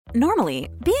Normally,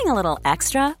 being a little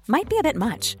extra might be a bit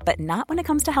much, but not when it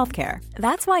comes to healthcare.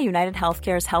 That's why United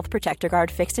Healthcare's Health Protector Guard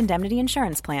fixed indemnity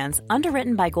insurance plans,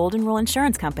 underwritten by Golden Rule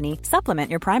Insurance Company, supplement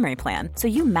your primary plan so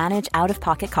you manage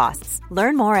out-of-pocket costs.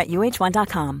 Learn more at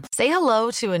uh1.com. Say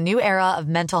hello to a new era of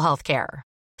mental health care.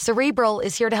 Cerebral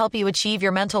is here to help you achieve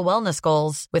your mental wellness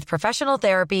goals with professional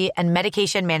therapy and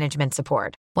medication management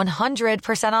support.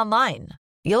 100% online.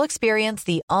 You'll experience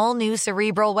the all-new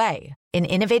Cerebral Way, an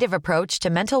innovative approach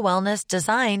to mental wellness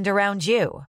designed around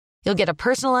you. You'll get a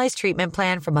personalized treatment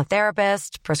plan from a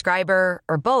therapist, prescriber,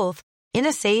 or both in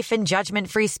a safe and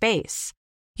judgment-free space.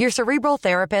 Your Cerebral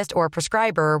therapist or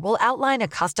prescriber will outline a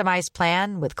customized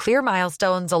plan with clear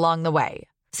milestones along the way,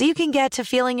 so you can get to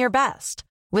feeling your best.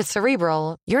 With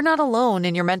Cerebral, you're not alone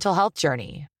in your mental health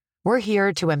journey. We're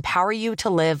here to empower you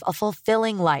to live a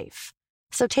fulfilling life.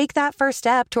 So take that first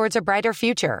step towards a brighter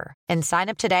future and sign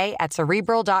up today at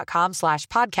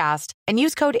Cerebral.com/podcast and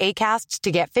use code ACAST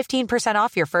to get 15%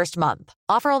 off your first month.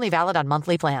 Offer only valid on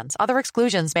monthly plans. Other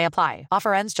exclusions may apply.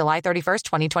 Offer ends July 31st,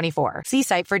 2024. See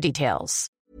site for details.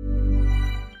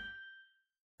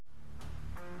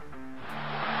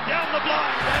 Down the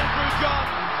blind, Andrew John.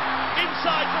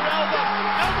 Inside for Albert.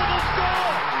 Albert will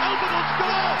score. Albert will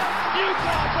score.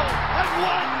 Newcastle have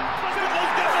won.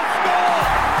 Fiddler's going to score.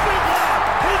 Fiddler,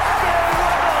 his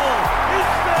farewell. His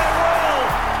farewell.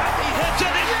 And he hits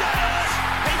it. He's got it.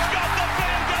 He's got the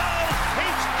field goal.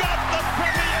 He's got the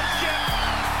premiership.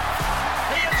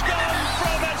 He has gone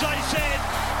from, as I said,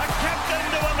 a captain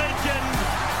to a legend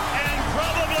and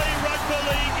probably rugby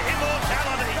league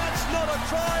immortality. That's not a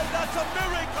try. That's a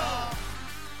miracle.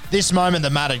 This moment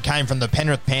that mattered came from the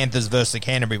Penrith Panthers versus the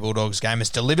Canterbury Bulldogs game. It's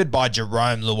delivered by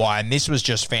Jerome Luai, and this was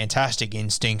just fantastic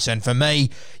instincts. And for me,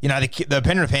 you know, the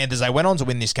Penrith Panthers, they went on to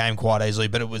win this game quite easily,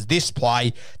 but it was this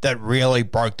play that really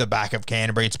broke the back of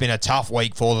Canterbury. It's been a tough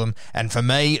week for them, and for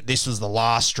me, this was the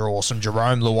last straw. Some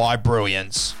Jerome Luai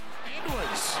brilliance.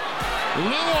 Edwards,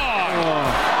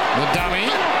 Luai, the dummy,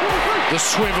 the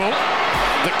swivel,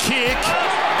 the kick,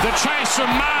 the chase from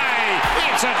May.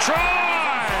 It's a try!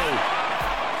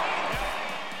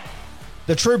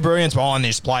 The true brilliance behind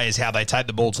this play is how they take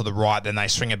the ball to the right, then they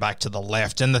swing it back to the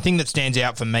left. And the thing that stands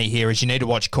out for me here is you need to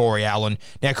watch Corey Allen.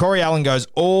 Now, Corey Allen goes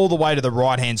all the way to the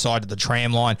right-hand side of the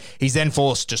tram line. He's then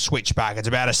forced to switch back. It's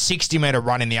about a 60-metre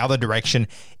run in the other direction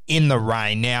in the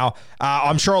rain. Now,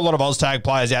 I'm sure a lot of Oztag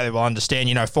players out there will understand,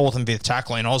 you know, fourth and fifth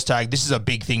tackle in Oztag, this is a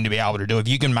big thing to be able to do. If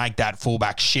you can make that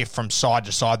fullback shift from side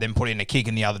to side, then put in a kick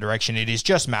in the other direction, it is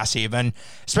just massive. And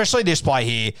especially this play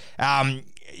here,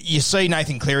 you see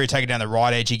Nathan Cleary take it down the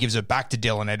right edge. He gives it back to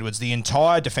Dylan Edwards. The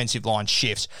entire defensive line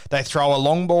shifts. They throw a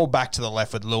long ball back to the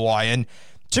left with Luai. And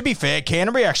to be fair,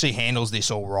 Canterbury actually handles this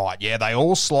all right. Yeah, they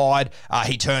all slide.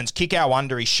 He turns Kikau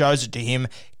under. He shows it to him.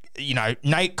 You know,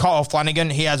 Kyle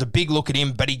Flanagan, he has a big look at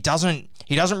him, but he doesn't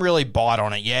really bite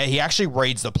on it, yeah? He actually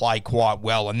reads the play quite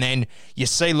well. And then you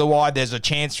see Luai, there's a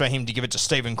chance for him to give it to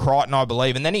Stephen Crichton, I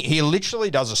believe. And then he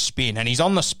literally does a spin, and he's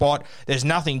on the spot. There's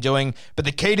nothing doing. But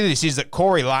the key to this is that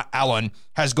Corey Allen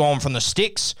has gone from the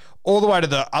sticks all the way to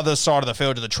the other side of the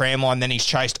field to the tram line. Then he's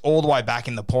chased all the way back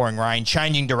in the pouring rain.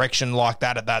 Changing direction like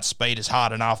that at that speed is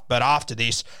hard enough. But after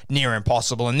this, near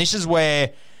impossible. And this is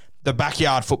where the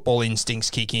backyard football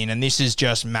instincts kick in, and this is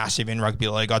just massive in rugby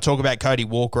league. I talk about Cody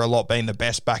Walker a lot being the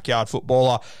best backyard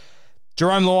footballer.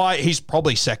 Jerome Luai, he's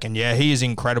probably second, yeah. He is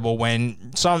incredible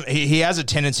when he has a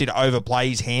tendency to overplay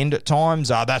his hand at times.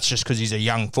 That's just because he's a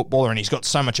young footballer and he's got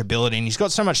so much ability and he's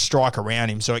got so much strike around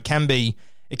him, so it can be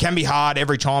hard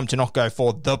every time to not go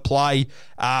for the play.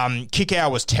 Kikau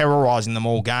was terrorising them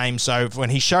all game, so when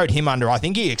he showed him under, I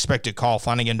think he expected Kyle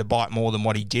Flanagan to bite more than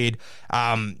what he did.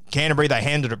 Canterbury, they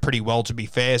handled it pretty well, to be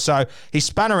fair. So he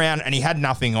spun around and he had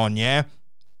nothing on, yeah.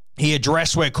 He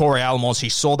addressed where Corey Allen was. He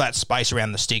saw that space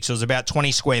around the sticks. It was about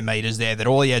 20 square metres there that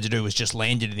all he had to do was just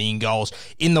land into the in-goals.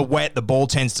 In the wet, the ball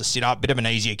tends to sit up. Bit of an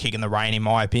easier kick in the rain, in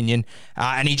my opinion.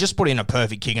 And he just put in a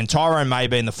perfect kick. And Tyrone May,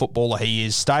 being the footballer he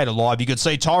is, stayed alive. You could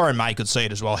see Tyrone May could see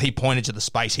it as well. He pointed to the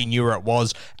space. He knew where it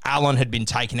was. Allen had been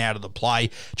taken out of the play.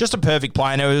 Just a perfect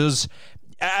play. And it was...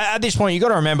 At this point, you got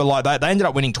to remember, like they ended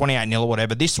up winning 28-0 or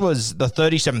whatever. This was the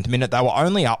 37th minute. They were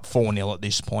only up 4-0 at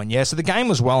this point. Yeah, so the game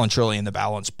was well and truly in the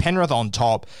balance. Penrith on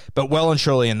top, but well and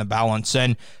truly in the balance.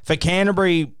 And for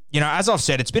Canterbury, you know, as I've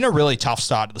said, it's been a really tough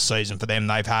start to the season for them.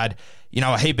 They've had,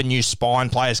 a heap of new spine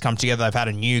players come together. They've had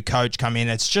a new coach come in.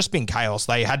 It's just been chaos.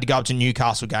 They had to go up to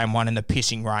Newcastle game 1 in the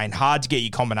pissing rain. Hard to get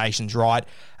your combinations right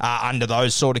under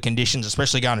those sort of conditions,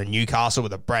 especially going to Newcastle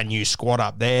with a brand new squad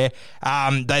up there.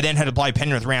 They then had to play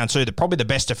Penrith round 2. They're probably the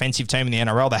best defensive team in the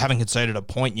NRL. They haven't conceded a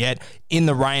point yet. In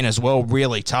the rain as well,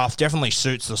 really tough. Definitely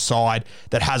suits the side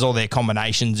that has all their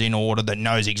combinations in order, that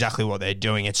knows exactly what they're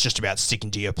doing. It's just about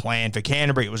sticking to your plan. For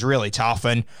Canterbury, it was really tough,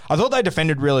 and I thought they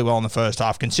defended really well in the first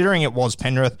half, considering it was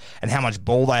Penrith and how much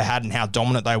ball they had and how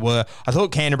dominant they were. I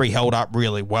thought Canterbury held up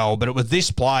really well, but it was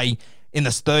this play in the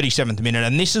 37th minute,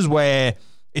 and this is where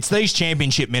it's these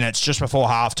championship minutes just before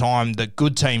halftime that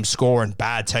good teams score and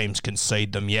bad teams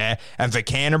concede them, yeah? And for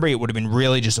Canterbury, it would have been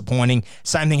really disappointing.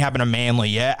 Same thing happened to Manly,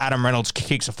 yeah? Adam Reynolds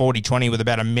kicks a 40-20 with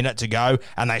about a minute to go,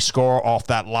 and they score off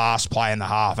that last play in the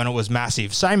half, and it was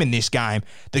massive. Same in this game.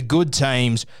 The good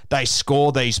teams, they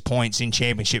score these points in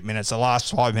championship minutes. The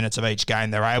last 5 minutes of each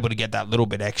game, they're able to get that little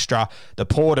bit extra. The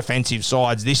poor defensive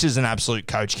sides, this is an absolute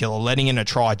coach killer. Letting in a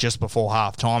try just before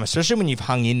halftime, especially when you've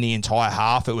hung in the entire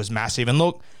half, it was massive. And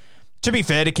look, to be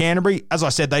fair to Canterbury, as I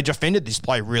said, they defended this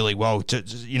play really well.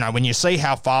 When you see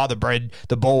how far the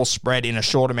ball spread in a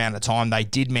short amount of time, they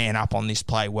did man up on this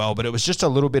play well. But it was just a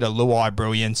little bit of Luai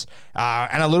brilliance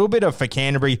and a little bit of, for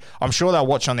Canterbury, I'm sure they'll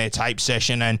watch on their tape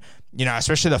session, and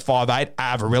especially the 5'8",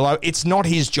 Averillo, it's not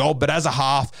his job, but as a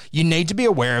half, you need to be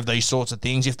aware of these sorts of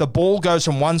things. If the ball goes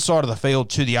from one side of the field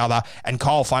to the other and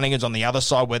Kyle Flanagan's on the other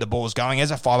side where the ball is going,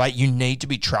 as a 5'8", you need to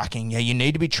be tracking. Yeah, you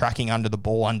need to be tracking under the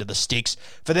ball, under the sticks.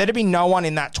 For there to be no one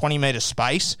in that 20-metre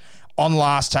space on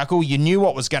last tackle, you knew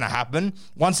what was going to happen.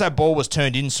 Once that ball was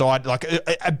turned inside, like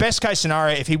a best case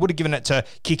scenario, if he would have given it to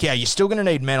Kikau, you're still going to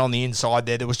need men on the inside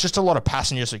there. There was just a lot of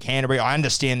passengers for Canterbury. I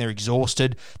understand they're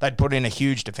exhausted. They'd put in a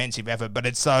huge defensive effort, but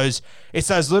it's those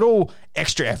little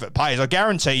extra effort plays. I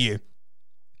guarantee you,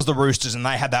 the Roosters and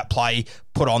they had that play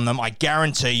put on them, I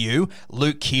guarantee you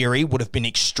Luke Keary would have been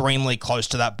extremely close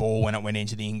to that ball when it went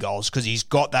into the in-goals, because he's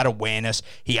got that awareness.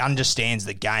 He understands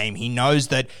the game. He knows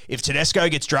that if Tedesco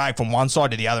gets dragged from one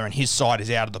side to the other and his side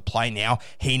is out of the play now,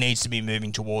 he needs to be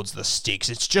moving towards the sticks.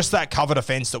 It's just that cover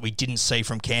defence that we didn't see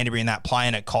from Canterbury in that play,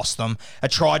 and it cost them a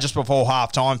try just before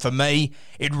halftime. For me,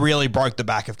 it really broke the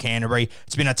back of Canterbury.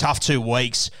 It's been a tough 2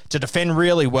 weeks to defend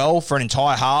really well for an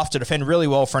entire half, to defend really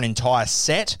well for an entire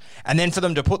set, and then for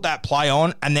them to put that play on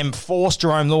and then force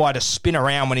Jerome Luai to spin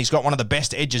around when he's got one of the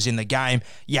best edges in the game.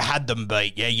 You had them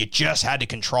beat. Yeah, you just had to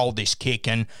control this kick,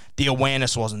 and the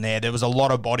awareness wasn't there. There was a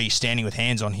lot of bodies standing with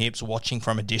hands on hips, watching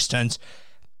from a distance.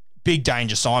 Big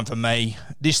danger sign for me.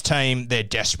 This team, they're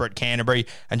desperate, Canterbury,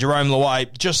 and Jerome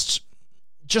Luai, just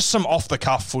some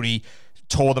off-the-cuff footy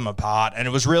tore them apart, and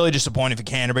it was really disappointing for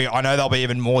Canterbury. I know they'll be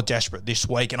even more desperate this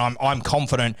week, and I'm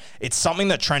confident it's something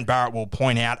that Trent Barrett will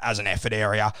point out as an effort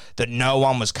area, that no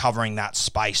one was covering that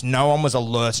space. No one was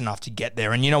alert enough to get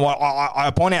there. And you know what? I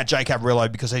point out Jake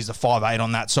Averillo because he's the 5'8"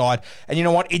 on that side, and you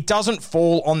know what? It doesn't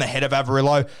fall on the head of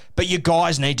Averillo, but you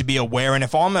guys need to be aware, and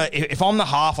if I'm the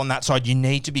half on that side, you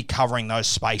need to be covering those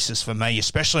spaces for me,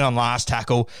 especially on last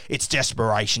tackle. It's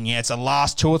desperation. Yeah, it's the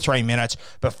last 2 or 3 minutes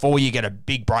before you get a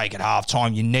big break at halftime.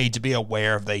 You need to be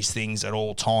aware of these things at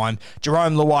all time.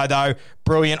 Jerome Luai, though,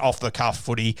 brilliant off-the-cuff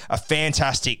footy, a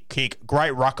fantastic kick,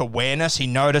 great ruck awareness. He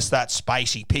noticed that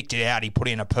space, he picked it out, he put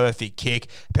in a perfect kick.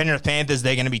 Penrith Panthers,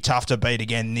 they're going to be tough to beat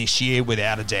again this year,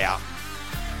 without a doubt.